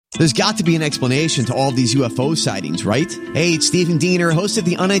There's got to be an explanation to all of these UFO sightings, right? Hey, it's Stephen Diener, host of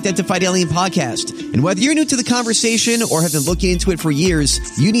the Unidentified Alien Podcast. And whether you're new to the conversation or have been looking into it for years,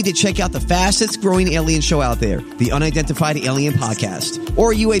 you need to check out the fastest growing alien show out there, the Unidentified Alien Podcast,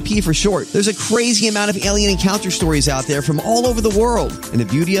 or UAP for short. There's a crazy amount of alien encounter stories out there from all over the world. And the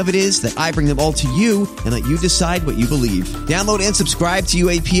beauty of it is that I bring them all to you and let you decide what you believe. Download and subscribe to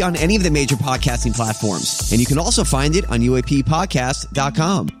UAP on any of the major podcasting platforms. And you can also find it on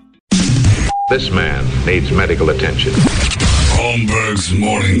UAPpodcast.com. This man needs medical attention. Holmberg's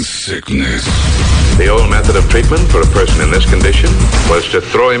morning sickness. The old method of treatment for a person in this condition was to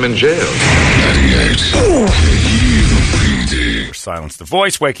throw him in jail. 98 KUPD. Silence the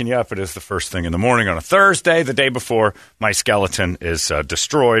voice, waking you up. It is the first thing in the morning on a Thursday, the day before my skeleton is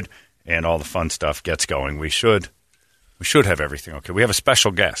destroyed and all the fun stuff gets going. We should have everything okay. We have a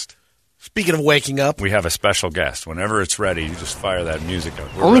special guest. Speaking of waking up, we have a special guest. Whenever it's ready, you just fire that music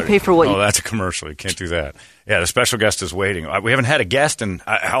up. Only ready. Pay for what you... Oh, that's a commercial. You can't do that. Yeah, the special guest is waiting. We haven't had a guest in...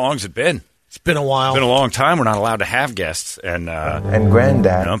 how long has it been? It's been a while. It's been a long time. We're not allowed to have guests. And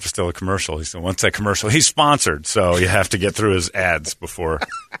Granddad. No, it's still a commercial. He still wants that commercial. He's sponsored, so you have to get through his ads before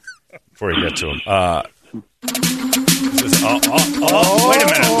you get to him. Wait a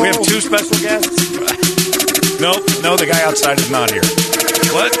minute. We have two special guests? No, the guy outside is not here.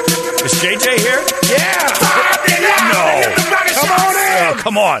 What? Is JJ here? Yeah! No! Come on in! Oh,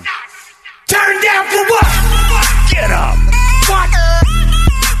 come on! Turn down for what? Get up! What?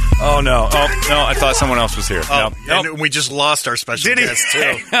 Oh, no. Oh, no, I thought someone else was here. Oh, nope. And we just lost our special guest,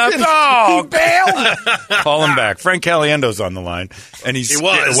 too. Oh, he bailed? Call him back. Frank Caliendo's on the line. And he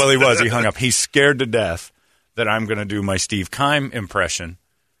was. Well, he was. He hung up. He's scared to death that I'm going to do my Steve Keim impression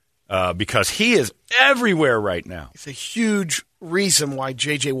because he is everywhere right now. It's a huge reason why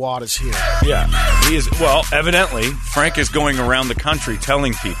J.J. Watt is here. Yeah, he is. Well, evidently, Frank is going around the country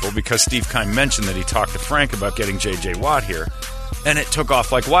telling people, because Steve Keim mentioned that he talked to Frank about getting J.J. Watt here, and it took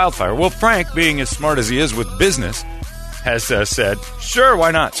off like wildfire. Well, Frank, being as smart as he is with business, has said, sure,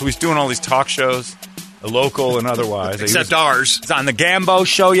 why not? So he's doing all these talk shows, local and otherwise. Except ours. He's on the Gambo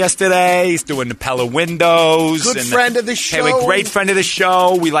show yesterday. He's doing the Pella Windows. Good friend of the show. Hey, a great friend of the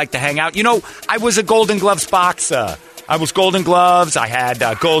show. We like to hang out. You know, I was a Golden Gloves boxer. I was Golden Gloves. I had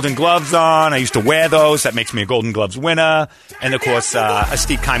Golden Gloves on. I used to wear those. That makes me a Golden Gloves winner. And, of course,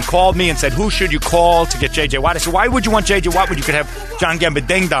 Steve Keim called me and said, who should you call to get J.J. Watt? I said, why would you want J.J. Watt when you could have John Gamba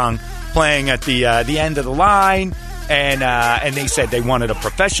Ding Dong playing at the end of the line? And they said they wanted a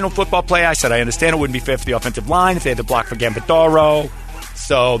professional football player. I said, I understand it wouldn't be fair for the offensive line if they had to block for Gambadoro.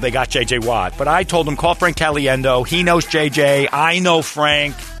 So they got J.J. Watt. But I told them, call Frank Caliendo. He knows J.J. I know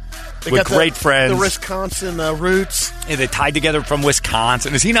Frank. We're great friends. The Wisconsin roots. Yeah, they tied together from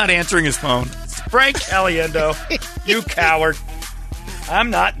Wisconsin. Is he not answering his phone? Frank Caliendo, you coward. I'm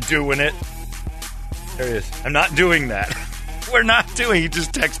not doing it. There he is. I'm not doing that. We're not doing it. He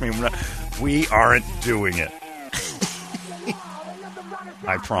just texted me. We aren't doing it.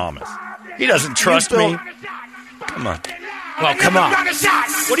 I promise. He doesn't trust me. Come on. Well, come on.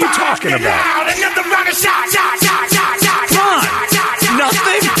 What are you talking about? Come on.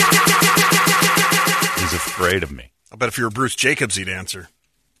 Nothing? He's afraid of me. I bet if you were Bruce Jacobs, he'd answer.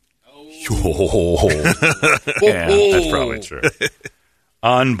 Yeah, that's probably true.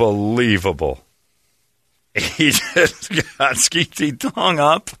 Unbelievable. He just got skeety hung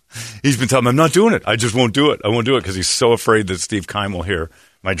up. He's been telling me, I'm not doing it. I just won't do it. I won't do it because he's so afraid that Steve Keim will hear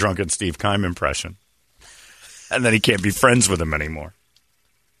my drunken Steve Keim impression. And then he can't be friends with him anymore.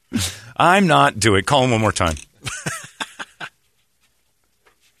 I'm not doing it. Call him one more time.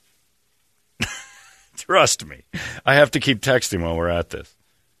 Trust me. I have to keep texting while we're at this.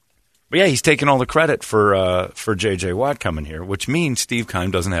 But yeah, he's taking all the credit for J.J. Watt coming here, which means Steve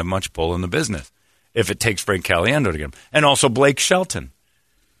Keim doesn't have much pull in the business if it takes Frank Caliendo to get him. And also Blake Shelton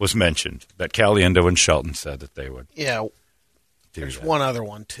was mentioned, that Caliendo and Shelton said that they would. Yeah, there's one other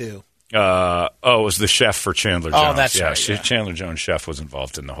one, too. It was the chef for Chandler Jones. Oh, that's right. Yeah. Chandler Jones' chef was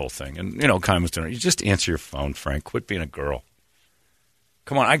involved in the whole thing. And, you know, Keim was doing it. You just answer your phone, Frank. Quit being a girl.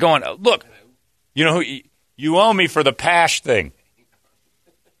 Come on. I go on. Look, you know, you owe me for the Pash thing.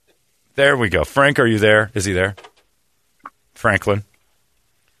 There we go. Frank, are you there? Is he there? Franklin?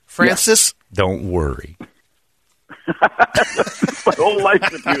 Francis? Yeah. Don't worry. My whole life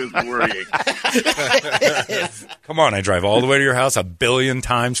with you is worrying. Come on, I drive all the way to your house 1 billion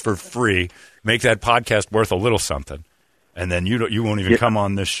times for free, make that podcast worth a little something, and then you won't even come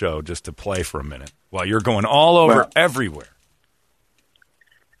on this show just to play for a minute while you're going all over everywhere.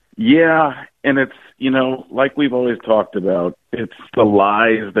 Yeah, and it's, you know, like we've always talked about, it's the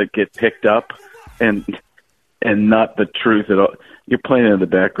lies that get picked up, and and not the truth at all. You're playing in the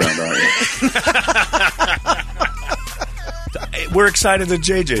background, aren't you? We're excited that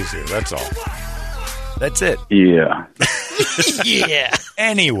JJ's here. That's all. That's it. Yeah. Yeah.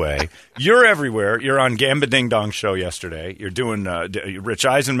 Anyway, you're everywhere. You're on Gamba Ding Dong show yesterday. You're doing Rich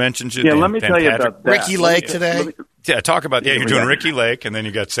Eisen mentions you. Yeah, let me tell you about that. Ricky Lake today. Yeah, talk about you're doing Ricky Lake, and then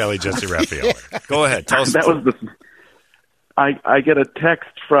you got Sally Jesse Raphael. Go ahead. Tell us. That was the. I get a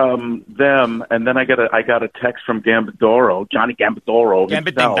text from them, and then I got a text from Gambadoro, Johnny Gambadoro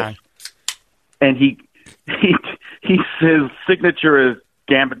himself, and he his signature is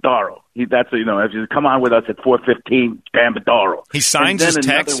Gambadoro. That's if you come on with us at 4:15, Gambadoro. He signs his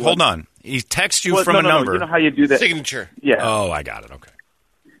text. Hold on, he texts you from a number. You know how you do that? Signature. Yeah. Oh, I got it. Okay.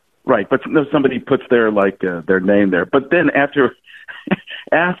 Right, but somebody puts their name there. But then after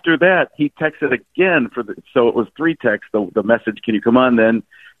that, he texted again so it was 3 texts. The message, can you come on then,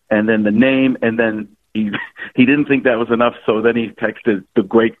 and then the name, and then he didn't think that was enough, so then he texted the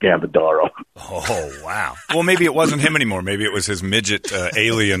great Gambadoro. Oh wow! Well, maybe it wasn't him anymore. Maybe it was his midget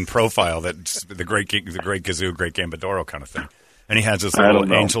alien profile that's the great Gazoo, great Gambadoro kind of thing, and he has this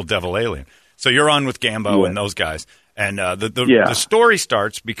little angel devil alien. So you're on with Gambo and those guys. And the story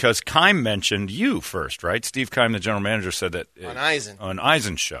starts because Keim mentioned you first, right? Steve Keim, the general manager, said that on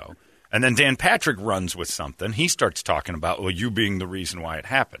Eisen's show. And then Dan Patrick runs with something. He starts talking about, you being the reason why it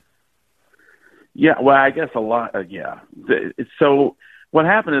happened. Yeah, well, I guess a lot, So what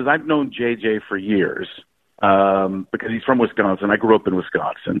happened is I've known JJ for years because he's from Wisconsin. I grew up in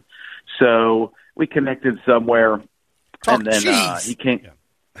Wisconsin. So we connected somewhere, and then he came. Yeah.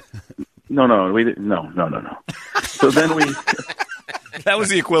 No, we didn't. No. So then we. That was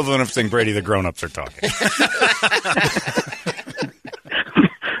the equivalent of saying, Brady, the grown-ups are talking.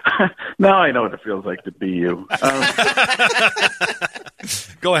 Now I know what it feels like to be you.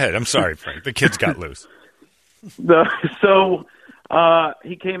 Go ahead. I'm sorry, Frank. The kids got loose. So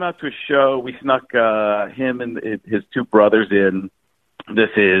he came out to a show. We snuck him and his 2 brothers in. This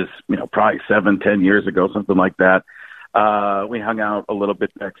is, probably 7-10 years ago, something like that. We hung out a little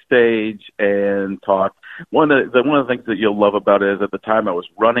bit backstage and talked. One of the things that you'll love about it is at the time I was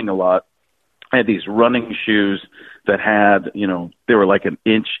running a lot. I had these running shoes that had, they were like an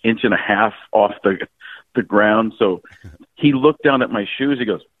inch and a half off the ground. So he looked down at my shoes. He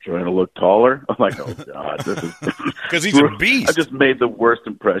goes, trying to look taller? I'm like, oh, God, this is... Because he's a beast. I just made the worst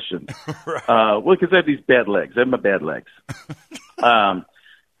impression. Right. Well, because I have these bad legs. I have my bad legs.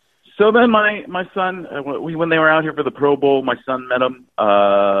 So then my son, when they were out here for the Pro Bowl, my son met him.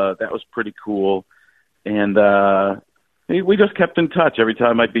 That was pretty cool. And we just kept in touch. Every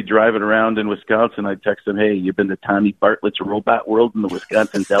time I'd be driving around in Wisconsin, I'd text him, hey, you been to Tommy Bartlett's Robot World in the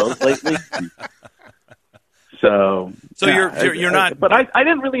Wisconsin Dells lately? So you're not... But I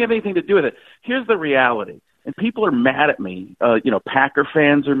didn't really have anything to do with it. Here's the reality. And people are mad at me. Packer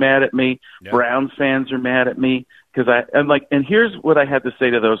fans are mad at me. Yeah. Browns fans are mad at me. And here's what I had to say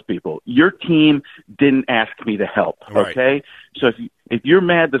to those people. Your team didn't ask me to help, okay? Right. So if you're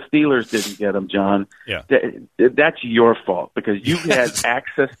mad the Steelers didn't get them, John, that's your fault because you had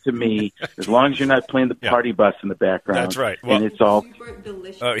access to me as long as you're not playing the party bus in the background. That's right. Well, and it's all...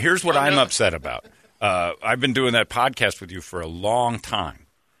 here's what I'm upset about. I've been doing that podcast with you for a long time.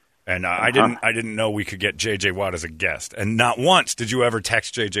 And I didn't know we could get J.J. Watt as a guest. And not once did you ever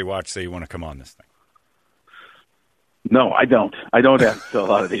text J.J. Watt to say you want to come on this thing. No, I don't. I don't ask a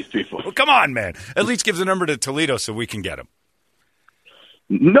lot of these people. Well, come on, man. At least give the number to Toledo so we can get him.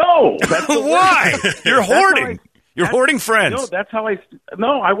 No. Why? You're hoarding. You're hoarding friends. No, that's how I.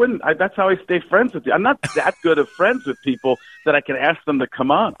 No, I wouldn't. That's how I stay friends with you. I'm not that good of friends with people that I can ask them to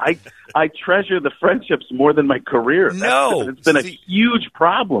come on. I treasure the friendships more than my career. It's been a huge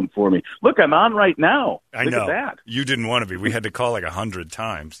problem for me. Look, I'm on right now. I Look know. at that. You didn't want to be. We had to call like 100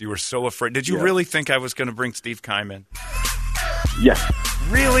 times. You were so afraid. Did you really think I was going to bring Steve Keim in? Yes.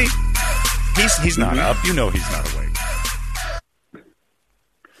 Really? He's not up. You know he's not awake.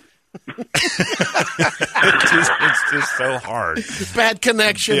 It's just so hard. Bad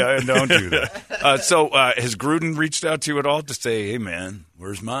connection. Yeah, don't do that. So has Gruden reached out to you at all to say, hey, man,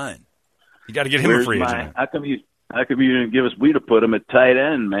 where's mine? You got to get him a free agent. How come you didn't give us to put him at tight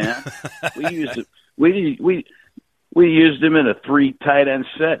end, man? We used him in a 3 tight end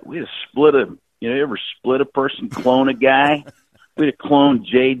set. We just split him. You ever split a person, clone a guy? We'd have cloned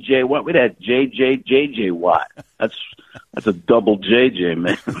J.J. Watt. We'd have J.J. Watt. That's a double J.J.,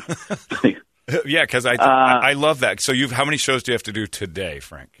 man. Yeah, because I love that. So how many shows do you have to do today,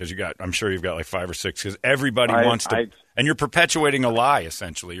 Frank? Because I'm sure you've got like 5 or 6. Because everybody wants to, and you're perpetuating a lie.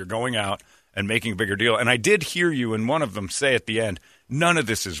 Essentially, you're going out and making a bigger deal. And I did hear you in one of them say at the end, none of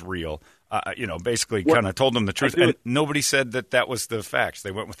this is real. basically kind of told them the truth. And nobody said that was the facts.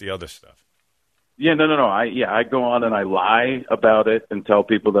 They went with the other stuff. Yeah, no. I go on and I lie about it and tell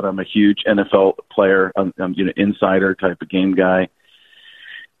people that I'm a huge NFL player. I'm insider type of game guy.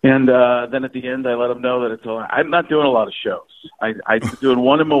 And then at the end, I let them know that I'm not doing a lot of shows. I'm doing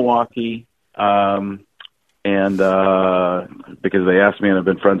one in Milwaukee, and because they asked me, and I've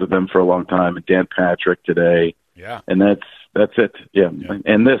been friends with them for a long time. And Dan Patrick today. Yeah, and that's it. Yeah.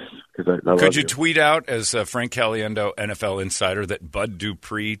 And this because I could you tweet out as Frank Caliendo, NFL insider, that Bud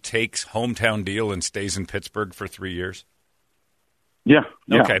Dupree takes hometown deal and stays in Pittsburgh for 3 years? Yeah.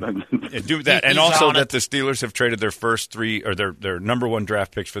 Okay. Do that, and also that the Steelers have traded their first three or their number one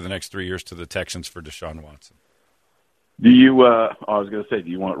draft picks for the next 3 years to the Texans for Deshaun Watson. Do you? I was going to say, do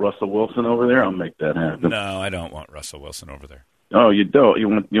you want Russell Wilson over there? I'll make that happen. No, I don't want Russell Wilson over there. Oh, you don't? You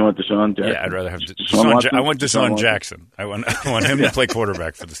want Deshaun Jackson? Yeah, I'd rather have Deshaun. I want Deshaun Jackson. I want him to play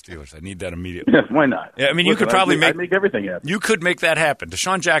quarterback for the Steelers. I need that immediately. Yeah, why not? Yeah, I mean, you could probably make everything happen. You could make that happen.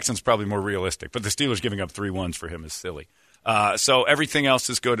 Deshaun Jackson's probably more realistic, but the Steelers giving up 3 1s for him is silly. So everything else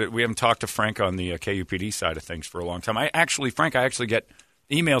is good. We haven't talked to Frank on the KUPD side of things for a long time. Frank, I actually get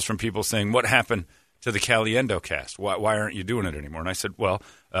emails from people saying, what happened to the Caliendo cast? Why aren't you doing it anymore? And I said, well,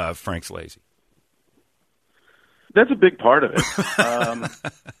 Frank's lazy. That's a big part of it.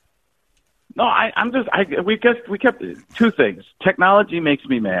 No, we kept 2 things. Technology makes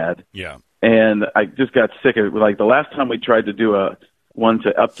me mad. Yeah. And I just got sick of it. Like the last time we tried to do one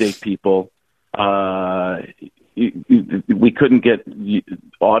to update people, we couldn't get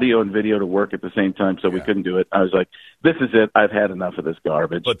audio and video to work at the same time, so we couldn't do it. I was like, this is it. I've had enough of this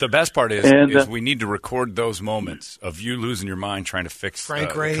garbage. But the best part is we need to record those moments of you losing your mind trying to fix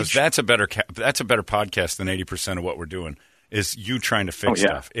Frank Rage. Because that's a better podcast than 80% of what we're doing is you trying to fix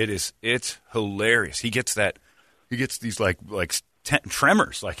stuff. It's hilarious. He gets these like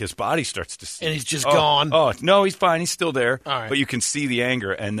tremors, like his body starts to and he's just gone. Oh no, he's fine, he's still there. All right. But you can see the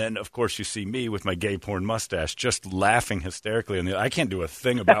anger, and then of course you see me with my gay porn mustache just laughing hysterically, and I can't do a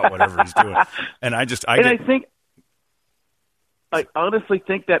thing about whatever he's doing. And I honestly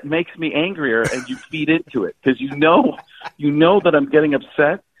think that makes me angrier, and you feed into it because you know that I'm getting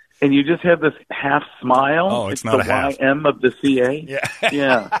upset, and you just have this half smile. Oh, it's not a half. The YM of the CA.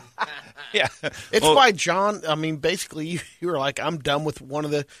 Yeah. Yeah. It's why, John, I mean, basically, you were like, I'm done with one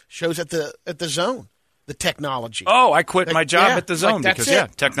of the shows at the Zone, the technology. Oh, I quit my job at the Zone like,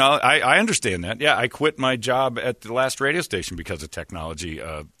 because, technology. I understand that. Yeah, I quit my job at the last radio station because of technology.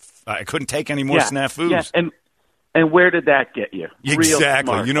 I couldn't take any more snafus. Yeah, and where did that get you?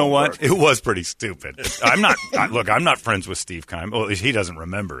 Exactly. You know what? It was pretty stupid. I'm not friends with Steve Keim. Well, he doesn't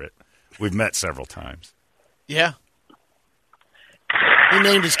remember it. We've met several times. Yeah. He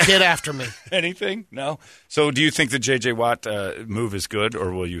named his kid after me. Anything? No. So, do you think the J.J. Watt move is good,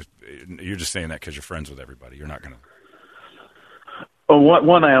 or will you? You're just saying that because you're friends with everybody. You're not going to. Well,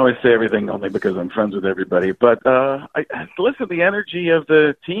 one, I always say everything only because I'm friends with everybody. But listen, the energy of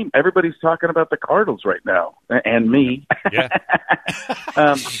the team. Everybody's talking about the Cardinals right now, and me. Yeah.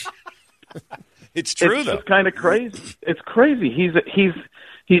 It's true, though. It's kind of crazy. It's crazy.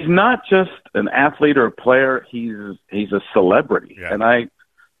 He's not just an athlete or a player. He's a celebrity, and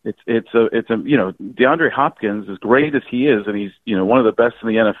it's DeAndre Hopkins, as great as he is, and he's one of the best in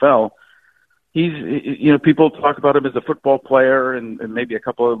the NFL. He's people talk about him as a football player and maybe a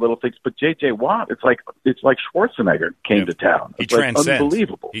couple of little things, but J.J. Watt, it's like Schwarzenegger came to town. He transcends.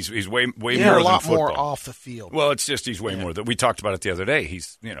 Unbelievable. He's way more a lot than more off the field. Well, it's just he's way more than we talked about it the other day.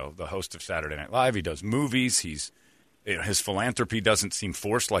 He's the host of Saturday Night Live. He does movies. He's his philanthropy doesn't seem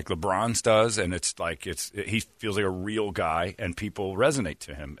forced like LeBron's does, and it's like he feels like a real guy, and people resonate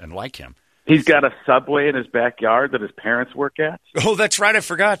to him and like him. He's got a Subway in his backyard that his parents work at. Oh, that's right. I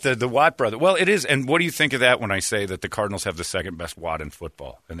forgot the Watt brother. Well, it is. And what do you think of that when I say that the Cardinals have the second best Watt in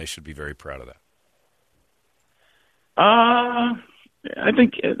football, and they should be very proud of that? I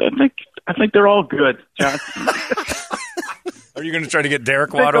think they're all good, John. Are you going to try to get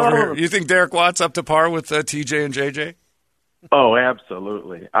Derek Watt over here? You think Derek Watt's up to par with TJ and JJ? Oh,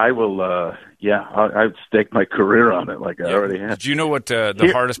 absolutely. I will, I'd stake my career on it like I already have. Do you know what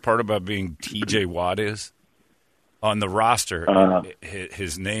the hardest part about being TJ Watt is? On the roster,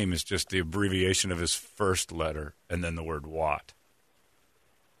 his name is just the abbreviation of his first letter and then the word Watt.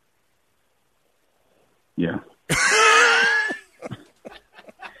 Yeah.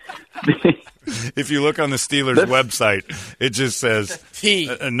 If you look on the Steelers website, it just says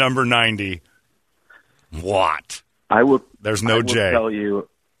number 90, Watt. There's no J. I will tell you.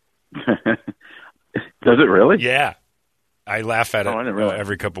 Does it really? Yeah. I laugh at it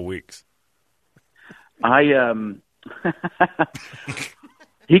every couple weeks.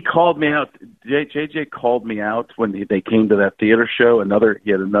 He He called me out. JJ called me out when they came to that theater show.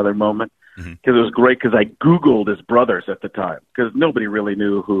 He had another moment because it was great because I Googled his brothers at the time because nobody really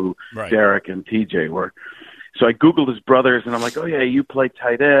knew who Derek and TJ were. So I Googled his brothers, and I'm like, oh, yeah, you play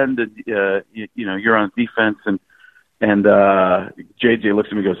tight end, and, you're on defense. And JJ looks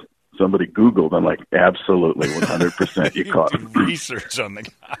at me and goes, somebody Googled. I'm like, absolutely, 100% you caught him. Research on the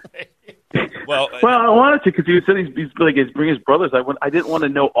guy. Well, I wanted to because he said he's like he's bringing his brothers. I didn't want to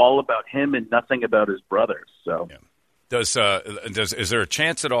know all about him and nothing about his brothers. So, is there a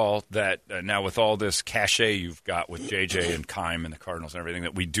chance at all that now with all this cachet you've got with JJ and Keim and the Cardinals and everything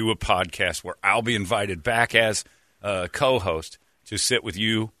that we do a podcast where I'll be invited back as a co-host to sit with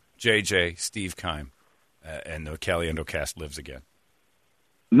you, JJ, Steve Keim, and the Caliendo cast lives again?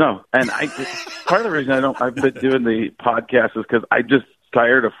 No, and part of the reason I've been doing the podcast is because I just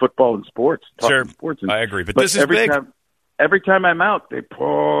tired of football and sports. Sure, sports I agree, but this is big. Every time I'm out, they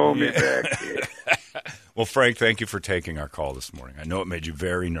pull me back. Well, Frank, thank you for taking our call this morning. I know it made you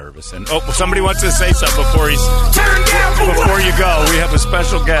very nervous. And somebody wants to say something before you go. We have a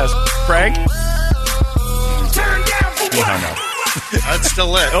special guest, Frank. Turn down for what? hung up. That's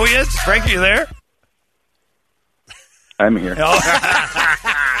still it. Oh yes, Frank, you there? I'm here.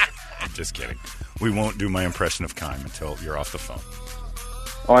 I'm just kidding. We won't do my impression of Keim until you're off the phone.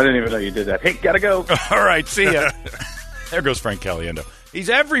 Oh, I didn't even know you did that. Hey, gotta go. All right, see ya. There goes Frank Caliendo. He's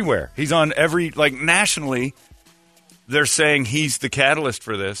everywhere. He's on nationally, they're saying he's the catalyst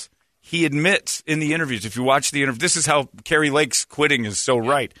for this. He admits in the interviews, if you watch the interview, this is how Kerry Lake's quitting is so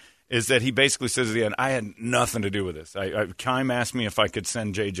right, is that he basically says at the end, I had nothing to do with this. Keim asked me if I could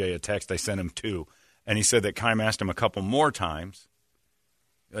send JJ a text. I sent him 2. And he said that Keim asked him a couple more times,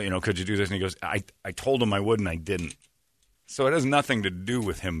 could you do this? And he goes, I told him I would and I didn't. So it has nothing to do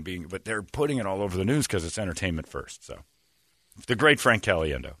with him being, but they're putting it all over the news because it's entertainment first. So the great Frank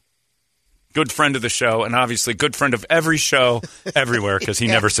Caliendo, good friend of the show, and obviously good friend of every show everywhere because he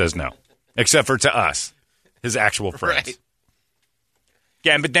never says no, except for to us, his actual friends. Right.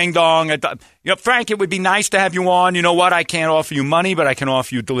 Gamba ding dong. I thought, Frank, it would be nice to have you on. You know what? I can't offer you money, but I can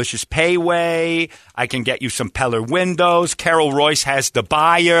offer you delicious payway. I can get you some Peller windows. Carol Royce has the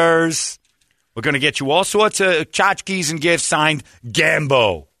buyers. We're going to get you all sorts of tchotchkes and gifts signed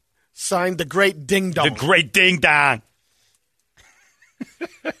Gambo. Signed the Great Ding Dong. The Great Ding Dong.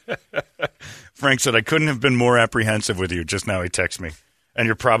 Frank said, I couldn't have been more apprehensive with you. Just now he texts me. And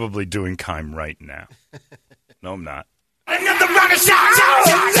you're probably doing Keim right now. No, I'm not. Another round of shots.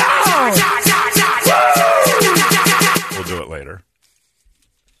 We'll do it later.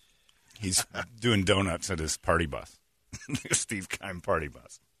 He's doing donuts at his party bus. Steve Keim party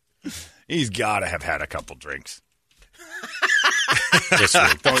bus. He's got to have had a couple drinks. This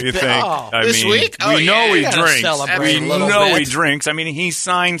week, don't you think? This week? We know he drinks. Celebrate We a little know bit. he drinks. I mean, he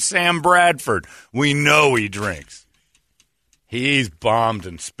signed Sam Bradford. We know he drinks. He's bombed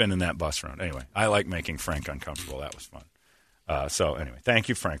and spinning that bus around. Anyway, I like making Frank uncomfortable. That was fun. So anyway, thank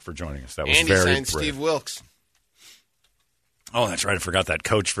you, Frank, for joining us. That was and very he signed brave. Steve Wilkes. Oh, that's right. I forgot that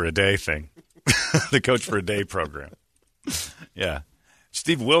Coach for a Day thing. The Coach for a Day program. Yeah.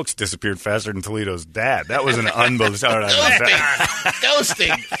 Steve Wilkes disappeared faster than Toledo's dad. That was an unbelievable.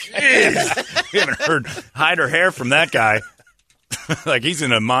 Ghosting. We haven't heard hide or hair from that guy. Like he's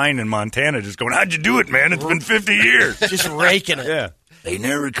in a mine in Montana just going, how'd you do it, man? It's been 50 years. Just raking it. Yeah. They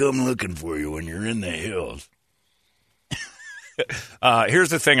never come looking for you when you're in the hills. Here's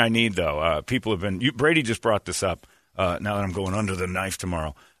the thing I need, though. People have been Brady just brought this up now that I'm going under the knife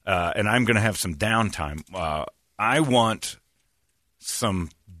tomorrow, and I'm going to have some downtime. I want some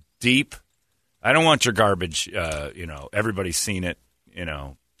deep – I don't want your garbage, everybody's seen it,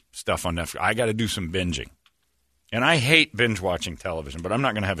 stuff on Netflix. I got to do some binging. And I hate binge-watching television, but I'm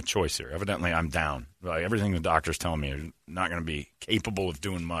not going to have a choice here. Evidently, I'm down. Like, everything the doctor's telling me is not going to be capable of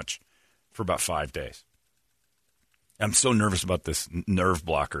doing much for about 5 days. I'm so nervous about this nerve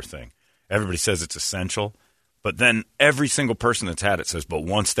blocker thing. Everybody says it's essential, but then every single person that's had it says, but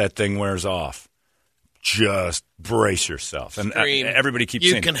once that thing wears off, just brace yourself. And everybody keeps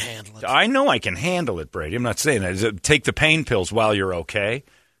saying, you can handle it. I know I can handle it, Brady. I'm not saying that. Take the pain pills while you're okay.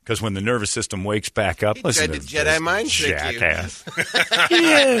 Because when the nervous system wakes back up, listen to Jedi mind trick jackass. You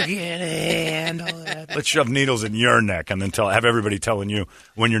can handle it. Let's shove needles in your neck and then have everybody telling you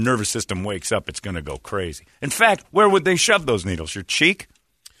when your nervous system wakes up, it's going to go crazy. In fact, where would they shove those needles? Your cheek?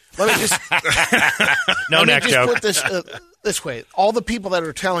 Let me just put this way. All the people that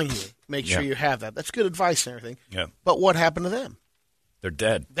are telling you, make sure you have that. That's good advice and everything. Yeah. But what happened to them? They're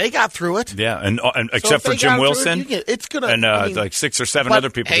dead. They got through it. Yeah, and except for Jim Wilson, it's gonna, and like 6 or 7 other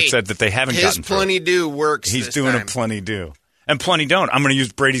people that said that they haven't gotten through it. His plenty do works. He's this doing time. a plenty do. And plenty don't. I'm going to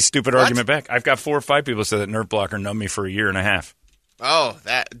use Brady's stupid argument back. I've got 4 or 5 people say that nerve blocker numbed me for a year and a half. Oh,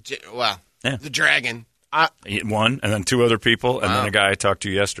 Yeah. the dragon. One, and then 2 other people, and then a guy I talked to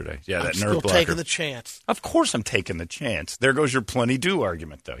yesterday. Yeah, I'm that still nerve blocker. taking the chance. Of course I'm taking the chance. There goes your plenty do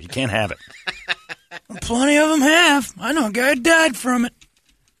argument, though. You can't have it. Plenty of them have. I know a guy died from it.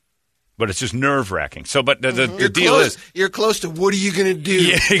 But it's just nerve-wracking. So, but the deal is... You're close to what are you going to do,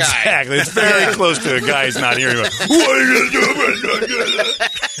 Yeah, guy. exactly. It's very close to a guy who's not here. Going, what are you going to do?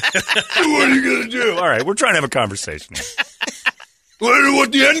 What are you going to do? All right, we're trying to have a conversation.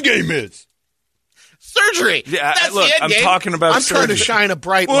 What the end game is. Surgery. Yeah, That's look, the end I'm game. talking about I'm trying to surgery. shine a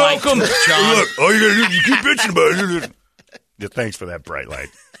bright Welcome. light. John. Look, all you got to do, you keep bitching about it. Yeah, thanks for that bright light.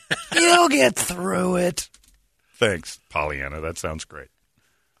 You'll get through it. Thanks, Pollyanna. That sounds great.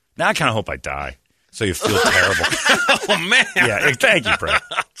 Now I kind of hope I die, so you feel terrible. Oh, man. Yeah, thank you, Brady.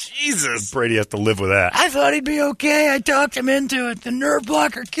 Jesus. Brady has to live with that. I thought he'd be okay. I talked him into it. The nerve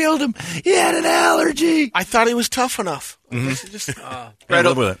blocker killed him. He had an allergy. I thought he was tough enough. Brett,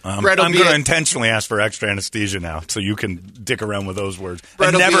 live with it. I'm Brett will going be to at- intentionally ask for extra anesthesia now, so you can dick around with those words. Brett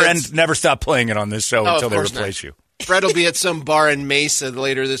And will be at- never stop playing it on this show Oh, until of they course replace not. you. Brett will be at some bar in Mesa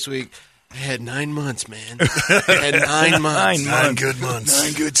later this week. I had 9 months, man. I had 9 months. 9 months. 9 good months.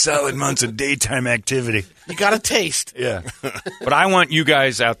 9 good solid months of daytime activity. You got a taste. Yeah. But I want you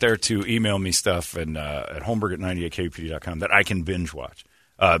guys out there to email me stuff and at Holmberg@98kupd.com that I can binge watch.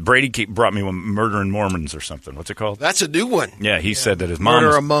 Brady brought me one, Murdering Mormons or something. What's it called? That's a new one. Yeah, he said that his mom Murder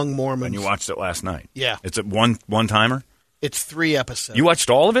was, Among Mormons. and you watched it last night. Yeah. It's a one-timer? It's 3 episodes. You watched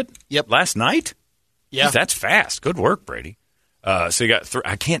all of it? Yep. Last night? Yeah. Jeez, that's fast. Good work, Brady. So you got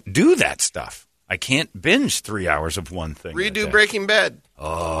I can't do that stuff. I can't binge 3 hours of one thing. Redo Breaking Bad.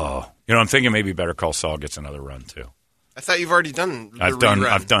 Oh. You know, I'm thinking maybe Better Call Saul gets another run, too. I thought you've already done the I've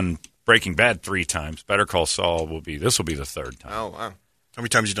rerun. done Breaking Bad 3 times. Better Call Saul this will be the 3rd time. Oh, wow. How many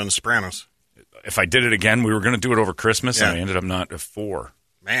times have you done The Sopranos? If I did it again, we were going to do it over Christmas, Yeah. and I ended up not at 4.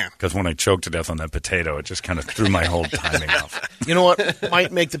 Man. Because when I choked to death on that potato, it just kind of threw my whole timing off. You know what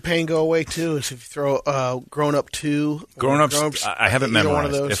might make the pain go away, too, is if you throw Grown Up 2. Grown-ups, I haven't either one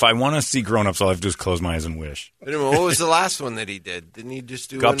of memorized. those. If I want to see Grown-ups, all I have to do is close my eyes and wish. Wait a minute, what was the last one that he did? Didn't he just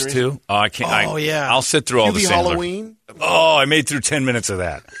do one Gups recently? 2? Oh, I can't. Oh, yeah. I'll sit through all the Hubie Sandler. Halloween. Oh, I made through 10 minutes of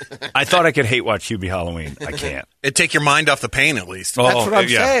that. I thought I could hate watch Hubie Halloween. I can't. It'd take your mind off the pain, at least. That's what I'm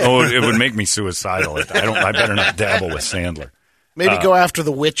saying. Oh, it would make me suicidal. I better not dabble with Sandler. Maybe go after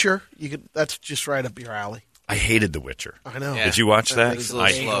The Witcher. You could. That's just right up your alley. I hated The Witcher. I know. Yeah. Did you watch that? It was a little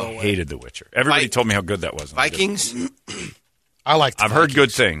I slow. hated The Witcher. Everybody told me how good that was. Vikings? I like. I've heard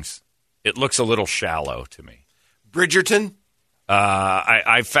good things. It looks a little shallow to me. Bridgerton?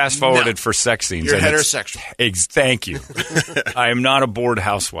 I fast forwarded for sex scenes. You're and it's- heterosexual. Thank you. I am not a bored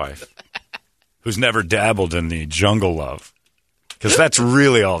housewife who's never dabbled in the jungle love. Because that's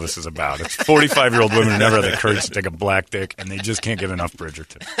really all this is about. It's 45-year-old women who never had the courage to take a black dick, and they just can't get enough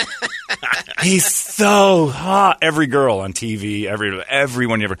Bridgerton. He's so hot. Every girl on TV,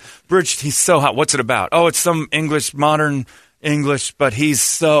 everyone you ever... he's so hot. What's it about? Oh, it's some English, modern English, but he's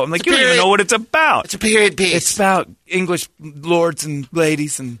so... I'm like, you don't even know what it's about. It's a period piece. It's about English lords and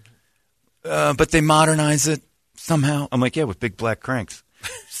ladies, and but they modernize it somehow. I'm like, yeah, with big black cranks.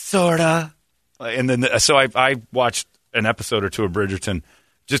 Sorta. And then, so I watched an episode or two of Bridgerton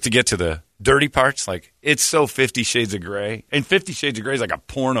just to get to the dirty parts. Like, it's so 50 Shades of Grey. And 50 Shades of Grey is like a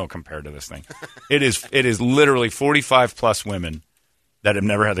porno compared to this thing. It is literally 45-plus women that have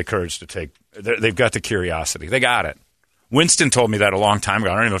never had the courage to take. They've got the curiosity. They got it. Winston told me that a long time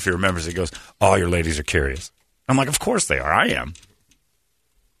ago. I don't even know if he remembers. He goes, all your ladies are curious. I'm like, of course they are. I am.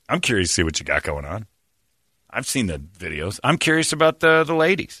 I'm curious to see what you got going on. I've seen the videos. I'm curious about the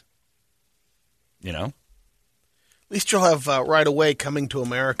ladies. You know? At least you'll have Right Away Coming to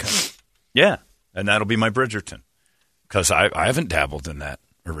America. Yeah, and that'll be my Bridgerton. Because I haven't dabbled in that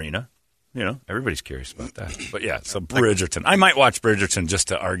arena. You know, everybody's curious about that. But yeah, so Bridgerton. I might watch Bridgerton just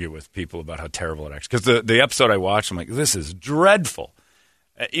to argue with people about how terrible it actually is. Because the episode I watched, I'm like, this is dreadful.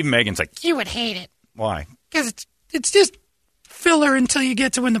 Even Megan's like, You would hate it. why? Because it's just filler until you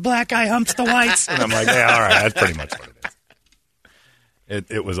get to when the black guy humps the whites. And I'm like, yeah, all right, that's pretty much what it is.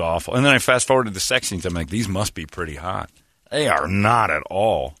 It was awful. And then I fast forwarded the sex scenes. I'm like, these must be pretty hot. They are not at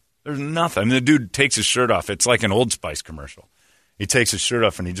all. There's nothing. I mean, the dude takes his shirt off. It's like an Old Spice commercial. He takes his shirt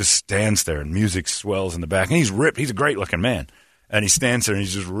off and he just stands there and music swells in the back. And he's ripped. He's a great looking man. And he stands there and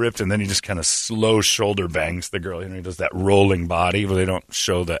he's just ripped. And then he just kind of slow shoulder bangs the girl. You know, he does that rolling body where they don't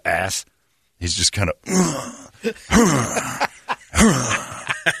show the ass. He's just kind of.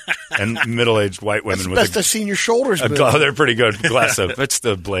 and middle-aged white women with Best I've seen your shoulders move. they're pretty good. Glass of it's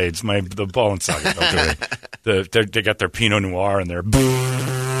the blades. The ball and socket don't do it. They got their Pinot Noir and their bean.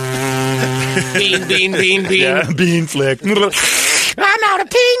 Yeah, bean flick. I'm out of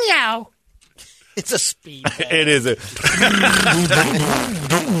Pino. It's a speed. It is a.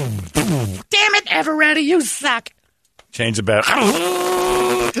 Damn it, Eveready, you suck. Change the bat.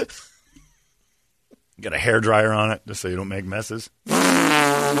 Got a hairdryer on it just so you don't make messes.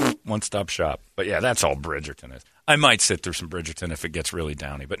 One-stop shop. But yeah, that's all Bridgerton is. I might sit through some Bridgerton if it gets really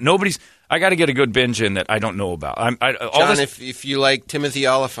downy. But I got to get a good binge in that I don't know about. John, if you like Timothy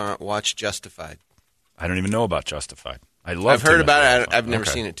Oliphant, watch Justified. I don't even know about Justified. I've heard about it. I've never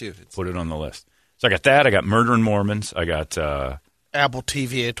seen it, too. Put it on the list. So I got that. I got Murdering Mormons. I got... Apple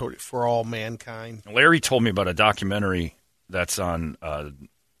TV, I told you, For All Mankind. Larry told me about a documentary that's on...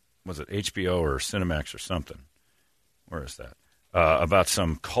 was it HBO or Cinemax or something? Where is that? About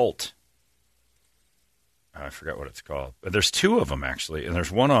some cult. I forgot what it's called. But there's two of them, actually. And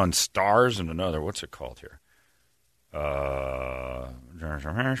there's one on Stars and another. What's it called here?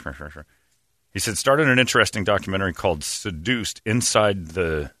 He said, started an interesting documentary called Seduced Inside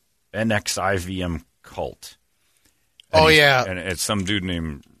the NXIVM Cult. And and it's some dude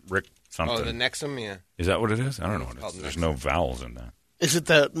named Rick something. Oh, the Nexum, yeah. Is that what it is? I don't know what it is. There's no vowels in that. Is it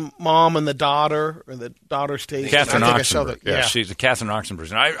the mom and the daughter, or the daughter stays? Catherine Oxenberg. Yeah, she's a Catherine Oxenberg.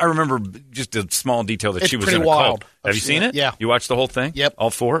 And I remember just a small detail that she was in a cult. Have you seen it? Yeah. You watched the whole thing? Yep.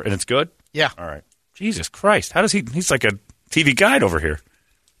 All four? And it's good? Yeah. All right. Jesus Christ. How does he – he's like a TV guide over here.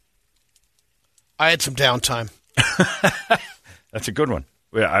 I had some downtime. That's a good one.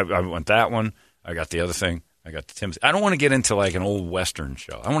 Yeah, I want that one. I got the other thing. I got the Tim's. I don't want to get into like an old Western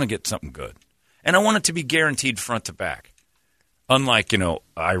show. I want to get something good. And I want it to be guaranteed front to back. Unlike,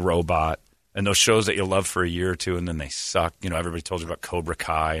 iRobot and those shows that you love for a year or two and then they suck. Everybody told you about Cobra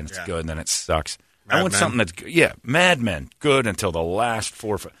Kai and it's good and then it sucks. I want something that's Mad Men, good until the last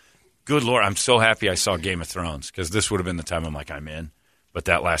 4. Good Lord, I'm so happy I saw Game of Thrones because this would have been the time I'm like, I'm in. But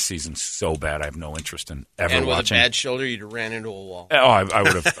that last season's so bad, I have no interest in ever watching. And with a bad shoulder, you'd have ran into a wall. Oh, I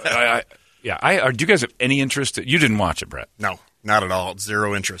would have. Do you guys have any interest? You didn't watch it, Brett. No, not at all.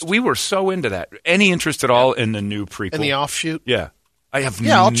 Zero interest. We were so into that. Any interest at all in the new prequel? In the offshoot? Yeah. I have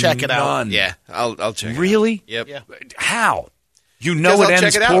I'll check it out. Yeah, I'll check it out. Really? Yep. Yeah. How? It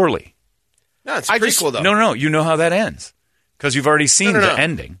ends poorly. No, it's a prequel, though. No. You know how that ends because you've already seen the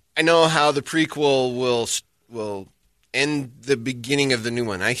ending. I know how the prequel will end the beginning of the new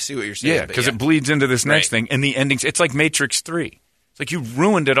one. I see what you're saying. Yeah, because it bleeds into this next thing, and the endings. It's like Matrix 3. It's like you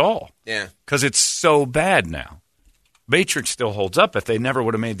ruined it all. Yeah, because it's so bad now. Matrix still holds up. If they never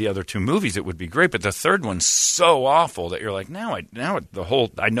would have made the other two movies, it would be great. But the third one's so awful that you're like,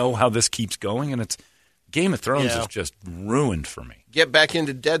 I know how this keeps going, and it's Game of Thrones is just ruined for me. Get back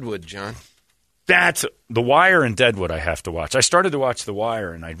into Deadwood, John. That's The Wire and Deadwood I have to watch. I started to watch The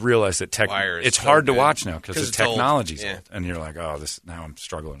Wire, and I realized that it's so hard to watch now because the technology's old. And you're like, now I'm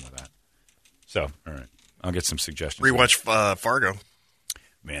struggling with that. So, all right. I'll get some suggestions. Rewatch Fargo.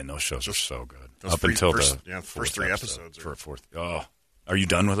 Man, those shows are so good. Those first 3 episodes. For a fourth. Oh, are you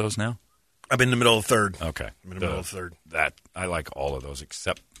done with those now? I'm in the middle of the third. Okay. I'm in the middle of the third. I like all of those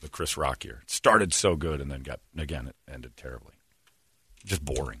except the Chris Rock year. It started so good and then it ended terribly. Just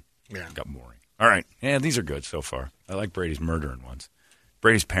boring. Yeah. It got boring. All right. Yeah, these are good so far. I like Brady's murdering ones.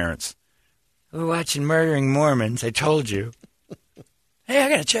 Brady's parents. We're watching Murdering Mormons. I told you. Hey, I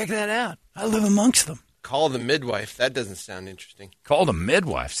got to check that out. I live amongst them. Call the Midwife. That doesn't sound interesting. Call the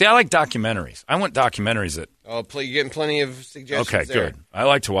Midwife. See, I like documentaries. I want documentaries that... Oh, you're getting plenty of suggestions Okay, there. good. I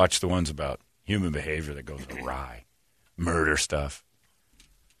like to watch the ones about human behavior that goes awry. Murder stuff.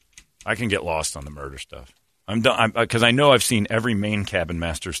 I can get lost on the murder stuff. I'm done because I know I've seen every main Cabin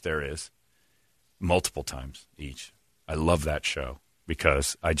Masters there is multiple times each. I love that show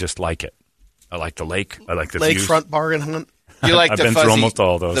because I just like it. I like the lake. I like the views. Lakefront bargain hunt. You like I've the been fuzzy, through almost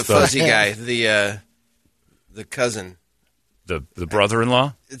all those. The fuzzy guy, the cousin. The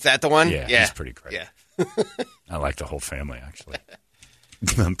brother-in-law? Is that the one? Yeah, he's pretty great. Yeah. I like the whole family, actually.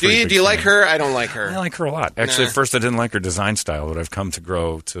 Do you like her? I don't like her. I like her a lot. Actually, at first I didn't like her design style, but I've come to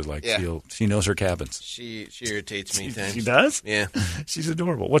grow to feel she knows her cabins. She irritates me. She does? Yeah. She's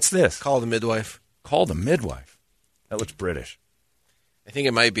adorable. What's this? Call the Midwife. Call the Midwife. That looks British. I think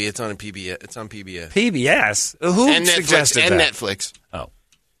it might be. It's on PBS. It's on PBS. PBS? Who and suggested Netflix, and that? Netflix. Oh.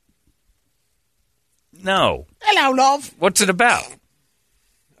 No. Hello, love. What's it about?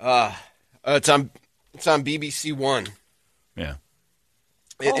 It's on BBC One. Yeah.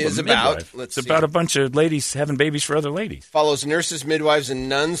 It is about. It's about a bunch of ladies having babies for other ladies. Follows nurses, midwives, and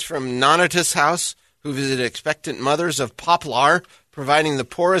nuns from Nonatus House who visit expectant mothers of Poplar providing the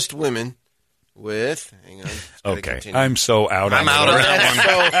poorest women with. Hang on. Okay, I'm so out. I'm out on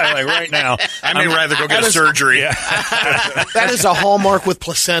that one. Like right now, I may rather go get a surgery. Yeah. That is a hallmark with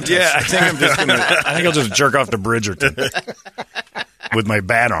placentas. Yeah, I think I'll just jerk off to Bridgerton with my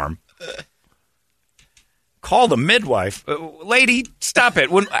bad arm. Call the midwife. Lady, stop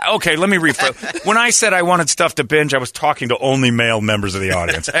it. Okay, let me rephrase. When I said I wanted stuff to binge, I was talking to only male members of the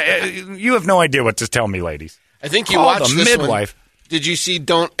audience. You have no idea what to tell me, ladies. I think you Call watched the this midwife. one. Did you see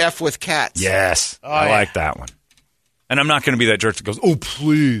Don't F with Cats? Yes. I like that one. And I'm not going to be that jerk that goes, oh,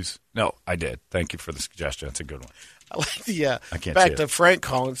 please. No, I did. Thank you for the suggestion. It's a good one. I like the I can't back see to it. Frank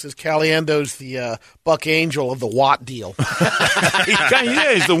Collins says Caliendo's the Buck Angel of the Watt deal.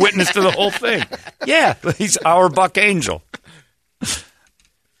 Yeah, he's the witness to the whole thing. Yeah, he's our Buck Angel.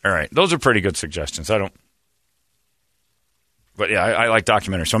 All right, those are pretty good suggestions. But yeah, I like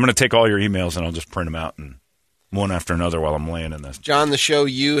documentaries. So I'm going to take all your emails and I'll just print them out and one after another while I'm laying in this. John, the show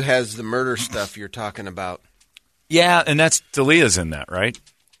You has the murder stuff you're talking about. Yeah, and that's D'Elia's in that, right?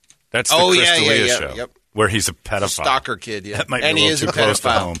 That's the Chris D'Elia show. Yep. Where he's a pedophile. Stalker kid, yeah. That might and be he a is little a too close to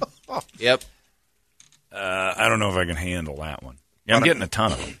pedophile. home. Yep. I don't know if I can handle that one. Yeah, I'm getting a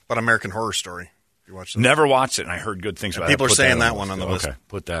ton of them. But American Horror Story. You watched that? Never watched it, and I heard good things about it. People are Put saying that that one on the list. Okay,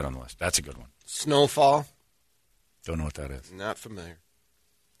 put that on the list. That's a good one. Snowfall. Don't know what that is. Not familiar.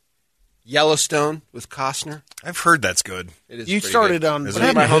 Yellowstone with Costner. I've heard that's good. It is You pretty started good. on Is what it?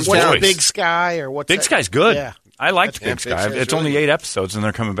 happened? His What's voice. Big Sky or what's Big that? Sky's good. Yeah. I liked Yeah, Big Sky. Big Sky's It's really only good. 8 episodes, and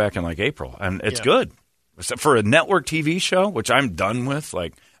they're coming back in like April, and it's Yeah. good. Except for a network TV show, which I'm done with.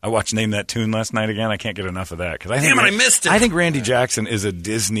 Like I watched Name That Tune last night again. I can't get enough of that because I missed it. I think Randy Jackson is a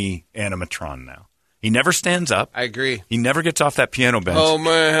Disney animatron now. He never stands up. I agree. He never gets off that piano bench. Oh,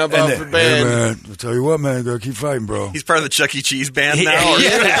 man, how about the band? man, I'll tell you what, man, you gotta keep fighting, bro. He's part of the Chuck E. Cheese band now. Or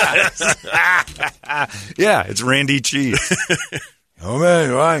Yeah, it's Randy Cheese. Oh,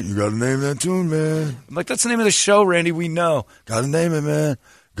 man, all right, you gotta name that tune, man. I'm like, that's the name of the show, Randy. We know. Gotta name it, man.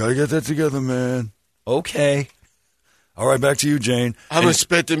 Gotta get that together, man. Okay. All right, back to you, Jane. I'm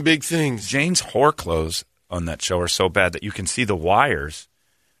expecting big things. Jane's whore clothes on that show are so bad that you can see the wires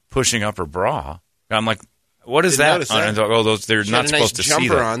pushing up her bra. And I'm like, what is Didn't that? notice that. And oh, those they're She not had a nice supposed to see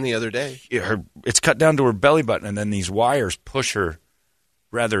jumper that. on the other day. It's cut down to her belly button, and then these wires push her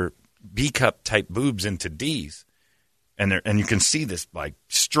rather B-cup type boobs into D's. And you can see this like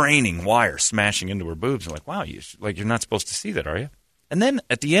straining wire smashing into her boobs. I'm like, wow, you're not supposed to see that, are you? And then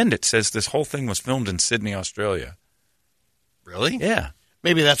at the end, it says this whole thing was filmed in Sydney, Australia. Really? Yeah.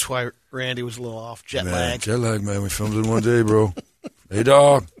 Maybe that's why Randy was a little off. Jet Man, lag. jet lag, man. We filmed it one day, bro. Hey,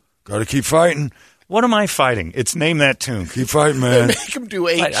 dog, gotta keep fighting. What am I fighting? It's Name That Tune. Keep fighting, man. Make him do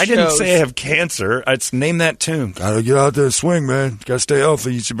 8 I didn't shows. say I have cancer. It's Name That Tune. Gotta get out there and swing, man. Gotta stay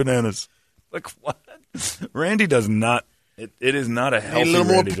healthy. Eat your bananas. Like what? Randy does not. It is not a Need healthy a little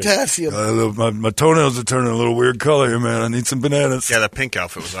more Randy. potassium. My toenails are turning a little weird color here, man. I need some bananas. Yeah, that pink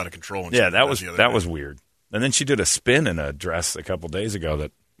outfit was out of control. when she Yeah, did that was the other that day. was weird. And then she did a spin in a dress a couple days ago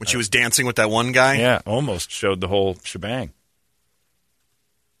that when she was dancing with that one guy. yeah almost showed the whole shebang.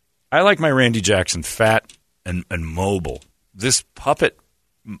 I like my Randy Jackson fat and mobile. This puppet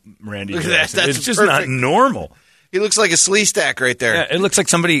Randy Look at that. Jackson That's is just perfect. not normal. He looks like a slee stack right there. Yeah, it looks like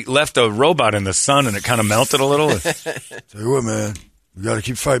somebody left a robot in the sun and it kind of melted a little. Tell you what, man. You gotta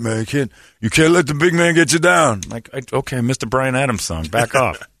keep fighting, man. You can't let the big man get you down. Like, okay, Mr. Bryan Adams song, back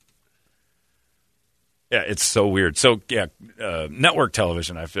off. Yeah, it's so weird. So, yeah, network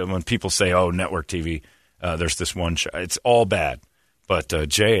television, I feel, when people say, oh, network TV, there's this one show. It's all bad. But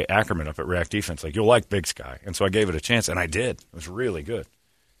Jay Ackerman up at React Defense, like, you'll like Big Sky. And so I gave it a chance, and I did. It was really good.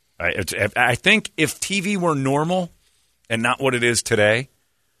 I think if TV were normal and not what it is today,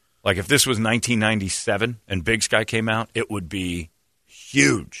 like if this was 1997 and Big Sky came out, it would be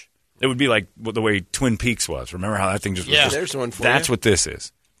huge. It would be like the way Twin Peaks was. Remember how that thing just was? Yeah, just, there's one for That's you. what this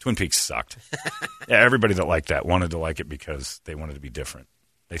is. Twin Peaks sucked. Yeah, everybody that liked that wanted to like it because they wanted to be different.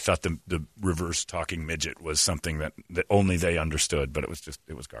 They thought the reverse talking midget was something that only they understood, but it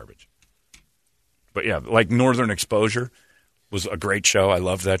was garbage. But yeah, like Northern Exposure was a great show. I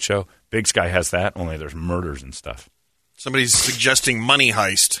loved that show. Big Sky has that, only there's murders and stuff. Somebody's suggesting Money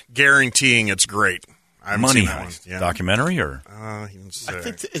Heist, guaranteeing it's great. I haven't Money seen that one. Heist Yeah. documentary or He didn't say. I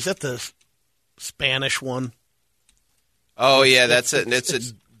think is that the Spanish one? Oh yeah, that's it. It's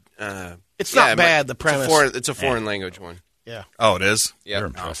It's not bad. The It's premise. it's a foreign language one. Yeah. Oh, it is? Yeah. You're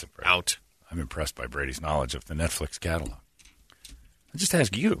impressive, Brady. Out. I'm impressed by Brady's knowledge of the Netflix catalog. I just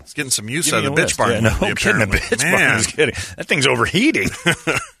ask you. He's getting some use Give out me of a the bitch list. barn. Yeah, no movie, kidding. The apparently. bitch barn. Man. I was kidding. That thing's overheating.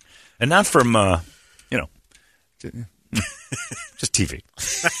 And not from, just TV.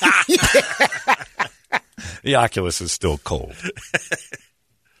 The Oculus is still cold.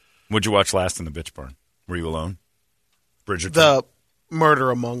 What'd you watch last in the bitch barn? Were you alone? Bridgerton? The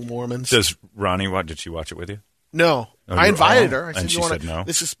Murder Among Mormons. Does Ronnie did she watch it with you? No. Oh, I invited her. I and said, she said no.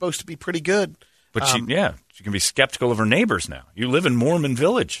 This is supposed to be pretty good. But she can be skeptical of her neighbors now. You live in Mormon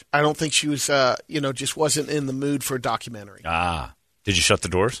Village. I don't think she was, just wasn't in the mood for a documentary. Ah. Did you shut the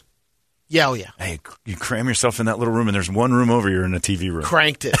doors? Yeah, oh yeah. Hey, you cram yourself in that little room, and there's one room over here in a TV room.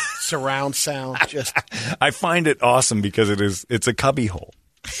 Cranked it. Surround sound. Just. I find it awesome because it's a cubby hole.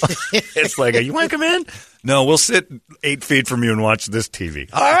 It's like, you want to come in? No, we'll sit 8 feet from you and watch this TV.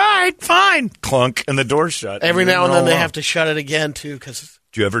 All right, fine. Clunk, and the door's shut. Every now and then they have to shut it again, too, because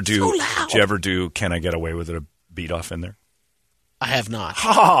do you ever do? so loud. Do you ever do? Can I get away with it? A beat off in there? I have not.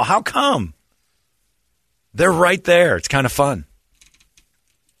 Oh, how come? They're right there. It's kind of fun.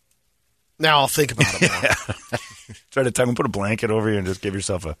 Now I'll think about it more. Try to tell them, put a blanket over you and just give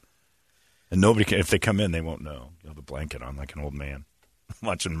yourself a. And nobody can. If they come in, they won't know. You have a blanket on like an old man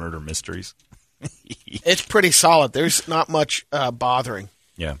watching murder mysteries. It's pretty solid. There's not much bothering.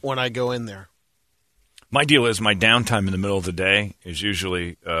 Yeah. When I go in there. My deal is my downtime in the middle of the day is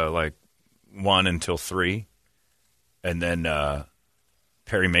usually like 1 until 3, and then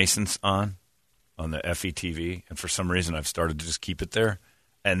Perry Mason's on the FETV, and for some reason I've started to just keep it there.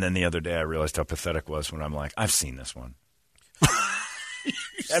 And then the other day I realized how pathetic it was when I'm like, I've seen this one.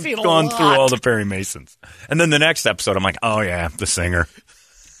 I've gone through all the Perry Masons. And then the next episode I'm like, oh yeah, the singer.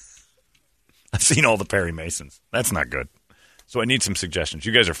 I've seen all the Perry Masons. That's not good. So I need some suggestions.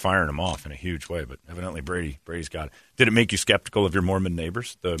 You guys are firing them off in a huge way, but evidently Brady's got it. Did it make you skeptical of your Mormon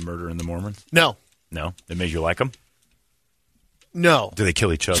neighbors, the Murder in the Mormons? No. No? It made you like them? No. Do they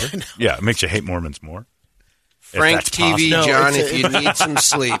kill each other? No. Yeah, it makes you hate Mormons more. Frank TV, possible. John, No, if you need some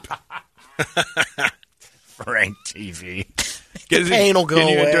sleep. Frank TV. The pain will go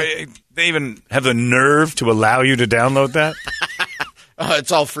away. Do they even have the nerve to allow you to download that?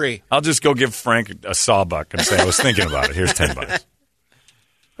 It's all free. I'll just go give Frank a sawbuck and say, I was thinking about it. Here's $10.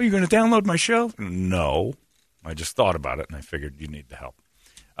 Are you going to download my show? No. I just thought about it, and I figured you need the help.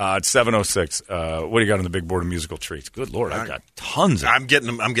 It's 7:06. What do you got on the big board of musical treats? Good Lord, I've got tons of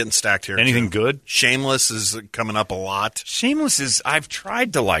them. I'm getting stacked here. Anything good? Shameless is coming up a lot. Shameless is, I've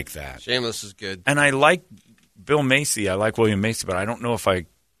tried to like that. Shameless is good. And I like Bill Macy. I like William Macy, but I don't know if I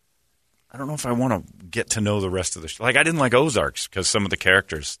want to get to know the rest of the show. Like, I didn't like Ozarks because some of the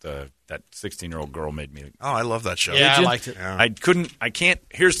characters, that 16-year-old girl made me. Oh, I love that show. Yeah, I liked it. Yeah.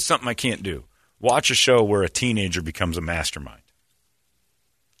 Here's something I can't do. Watch a show where a teenager becomes a mastermind.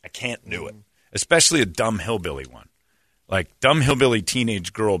 I can't do it. Especially a dumb hillbilly one. Like, dumb hillbilly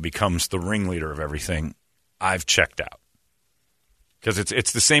teenage girl becomes the ringleader of everything. I've checked out. Because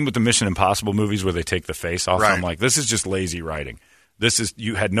it's the same with the Mission Impossible movies where they take the face off. Right. I'm like, this is just lazy writing.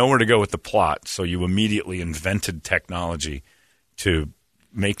 You had nowhere to go with the plot, so you immediately invented technology to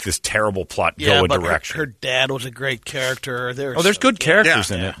make this terrible plot go a direction. Her dad was a great character. There's good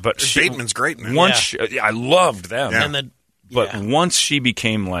characters in it, but Bateman's great in it. I loved them. Yeah. But once she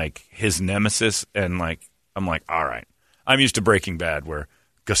became like his nemesis, and like I'm like, all right, I'm used to Breaking Bad where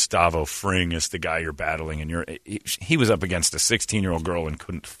Gustavo Fring is the guy you're battling, and he was up against a 16-year-old girl and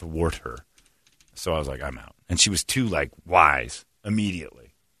couldn't thwart her. So I was like, I'm out. And she was too like wise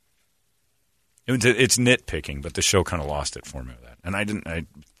immediately. It's nitpicking, but the show kind of lost it for me with that. And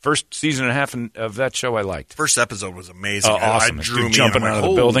first season and a half of that show I liked. First episode was amazing. Awesome. I drew me jumping out of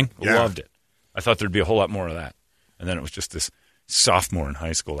the building. Yeah. Loved it. I thought there'd be a whole lot more of that. And then it was just this sophomore in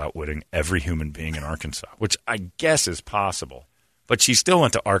high school outwitting every human being in Arkansas, which I guess is possible. But she still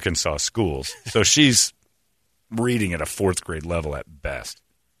went to Arkansas schools, so she's reading at a 4th grade level at best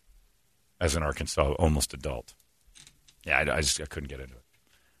as an Arkansas almost adult. Yeah, I couldn't get into it.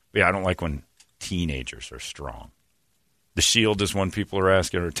 But yeah, I don't like when teenagers are strong. The Shield is one people are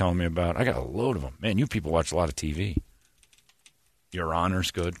asking or telling me about. I got a load of them. Man, you people watch a lot of TV. Your Honor's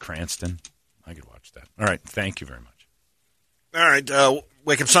good. Cranston. I could watch that. All right. Thank you very much. All right.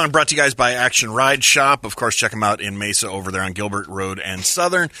 Wake Up Song brought to you guys by Action Ride Shop. Of course, check them out in Mesa over there on Gilbert Road and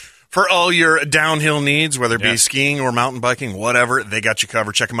Southern. For all your downhill needs, whether it be skiing or mountain biking, whatever, they got you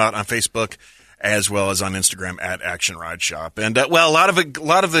covered. Check them out on Facebook as well as on Instagram at Action Ride Shop. And, a lot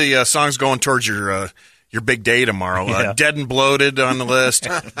of the songs going towards your big day tomorrow. Yeah. Dead and Bloated on the list.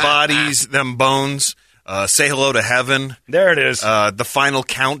 Bodies, Them Bones. Say Hello to Heaven. There it is. The Final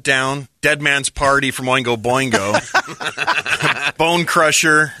Countdown. Dead Man's Party from Oingo Boingo. Bone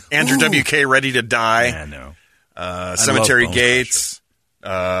Crusher. Andrew WK Ready to Die. Yeah, I know. Cemetery Gates.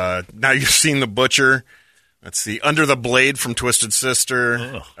 Now You've Seen the Butcher. Let's see. Under the Blade from Twisted Sister.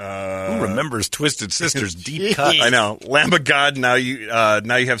 Who remembers Twisted Sister's deep cut? I know. Lamb of God, now you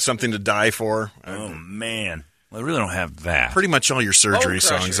have something to die for. Oh, man. Well, I really don't have that. Pretty much all your surgery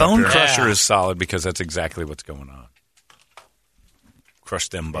songs. Bone Crusher is solid because that's exactly what's going on. Crush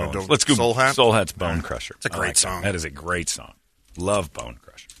them bones. Let's go. Soul Hat? Soul Hat's Bone Crusher. It's a great song. That is a great song. Love Bone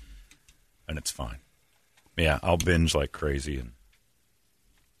Crusher. And it's fine. Yeah, I'll binge like crazy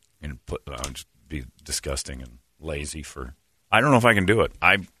and I'll just be disgusting and lazy for. I don't know if I can do it.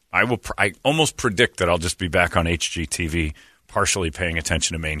 I almost predict that I'll just be back on HGTV, partially paying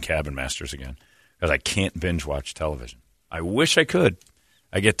attention to Maine Cabin Masters again, because I can't binge watch television. I wish I could.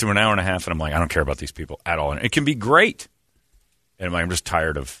 I get to an hour and a half and I'm like, I don't care about these people at all. And it can be great. And I'm just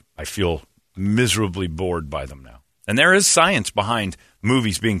tired of. I feel miserably bored by them now. And there is science behind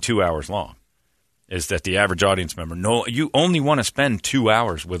movies being 2 hours long. Is that the average audience member? No, you only want to spend 2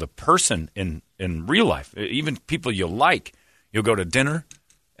 hours with a person in real life. Even people you like. You'll go to dinner,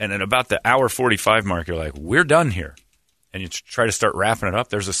 and at about the hour 45 mark, you're like, we're done here. And you try to start wrapping it up.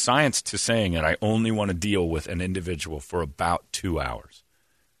 There's a science to saying that I only want to deal with an individual for about 2 hours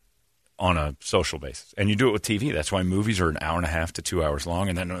on a social basis. And you do it with TV. That's why movies are an hour and a half to 2 hours long.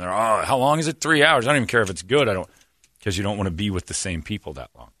 And then they're, how long is it? 3 hours. I don't even care if it's good. Because you don't want to be with the same people that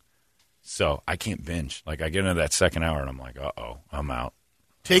long. So I can't binge. Like I get into that second hour and I'm like, I'm out.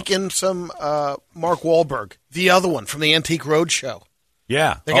 Take in some Mark Wahlberg, the other one from the Antique Roadshow.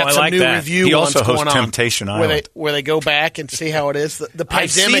 Yeah, they got some new review. He also hosts going on Temptation Island, where they go back and see how it is. The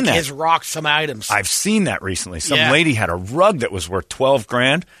pandemic has rocked some items. I've seen that recently. Some lady had a rug that was worth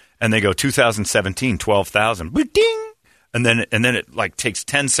 $12,000, and they go 2017, $12,000, ding, and then it like takes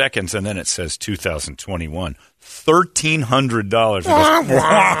 10 seconds, and then it says 2021.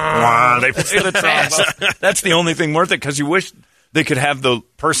 $1,300. They play the trash. That's the only thing worth it because you wish they could have the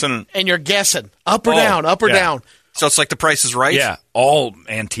person. And you're guessing up or down, up or down. So it's like The Price is Right? Yeah, all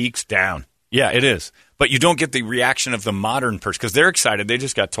antiques down. Yeah, it is. But you don't get the reaction of the modern person because they're excited. They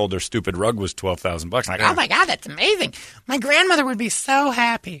just got told their stupid rug was $12,000. Like, oh my God, that's amazing. My grandmother would be so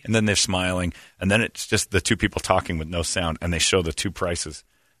happy. And then they're smiling. And then it's just the two people talking with no sound. And they show the two prices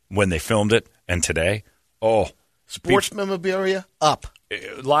when they filmed it and today. Oh, sports memorabilia up.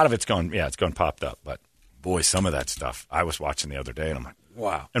 A lot of it's gone popped up. But boy, some of that stuff I was watching the other day, and I'm like,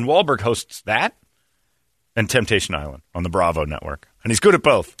 wow. And Wahlberg hosts that and Temptation Island on the Bravo network, and he's good at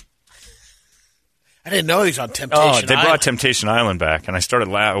both. I didn't know he was on Temptation Island. They brought Temptation Island back, and I started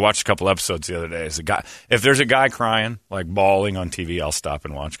I watched a couple episodes the other day. If there's a guy crying, like bawling on TV, I'll stop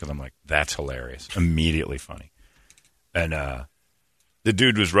and watch because I'm like, that's hilarious, immediately funny. And the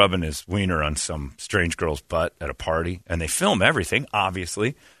dude was rubbing his wiener on some strange girl's butt at a party, and they film everything,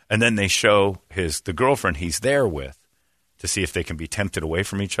 obviously, and then they show the girlfriend he's there with to see if they can be tempted away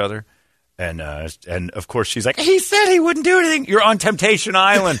from each other. And of course, she's like, he said he wouldn't do anything. You're on Temptation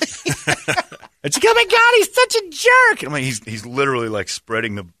Island. And she goes, oh, my God, he's such a jerk. And I mean, he's literally like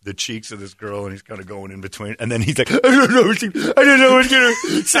spreading the cheeks of this girl, and he's kind of going in between. And then he's like, I don't know what's going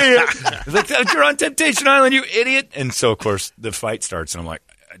to say it. He's like, you're on Temptation Island, you idiot. And so, of course, the fight starts, and I'm like,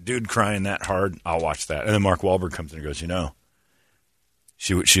 dude crying that hard, I'll watch that. And then Mark Wahlberg comes in and goes,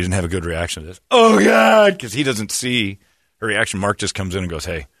 she didn't have a good reaction to this. Oh, God, because he doesn't see her reaction. Mark just comes in and goes,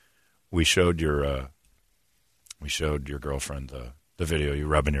 hey, we showed your girlfriend the video you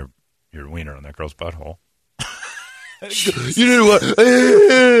rubbing your wiener on that girl's butthole. You know what?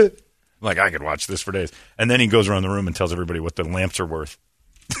 I'm like, I could watch this for days. And then he goes around the room and tells everybody what the lamps are worth.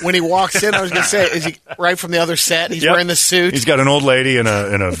 When he walks in, I was going to say, is he right from the other set? He's wearing the suit. He's got an old lady in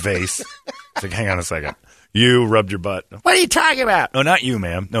a vase. It's like, hang on a second. You rubbed your butt. What are you talking about? No, not you,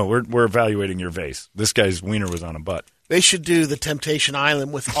 ma'am. No, we're evaluating your vase. This guy's wiener was on a butt. They should do the Temptation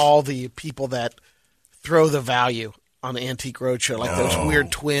Island with all the people that throw the value on the Antique Roadshow, like those weird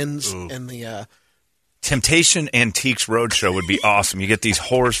twins and the Temptation Antiques Roadshow would be awesome. You get these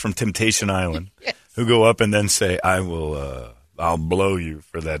whores from Temptation Island who go up and then say, I'll blow you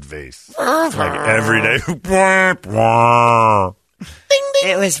for that vase. Like every day. Ding, ding.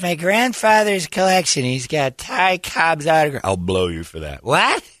 It was my grandfather's collection. He's got Ty Cobb's autograph. I'll blow you for that.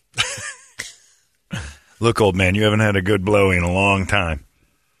 What? Look, old man, you haven't had a good blowy in a long time.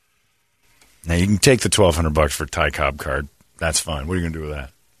 Now, you can take the $1,200 for Ty Cobb card. That's fine. What are you going to do with that?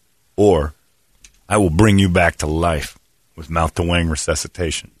 Or I will bring you back to life with mouth-to-wang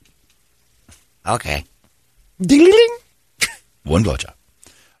resuscitation. Okay. Ding-ding-ding. One blowjob.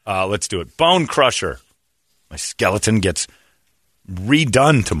 Let's do it. Bone Crusher. My skeleton gets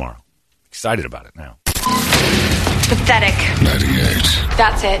redone tomorrow. Excited about it now. Pathetic. 98.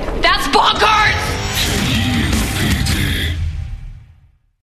 That's it. That's bonkers!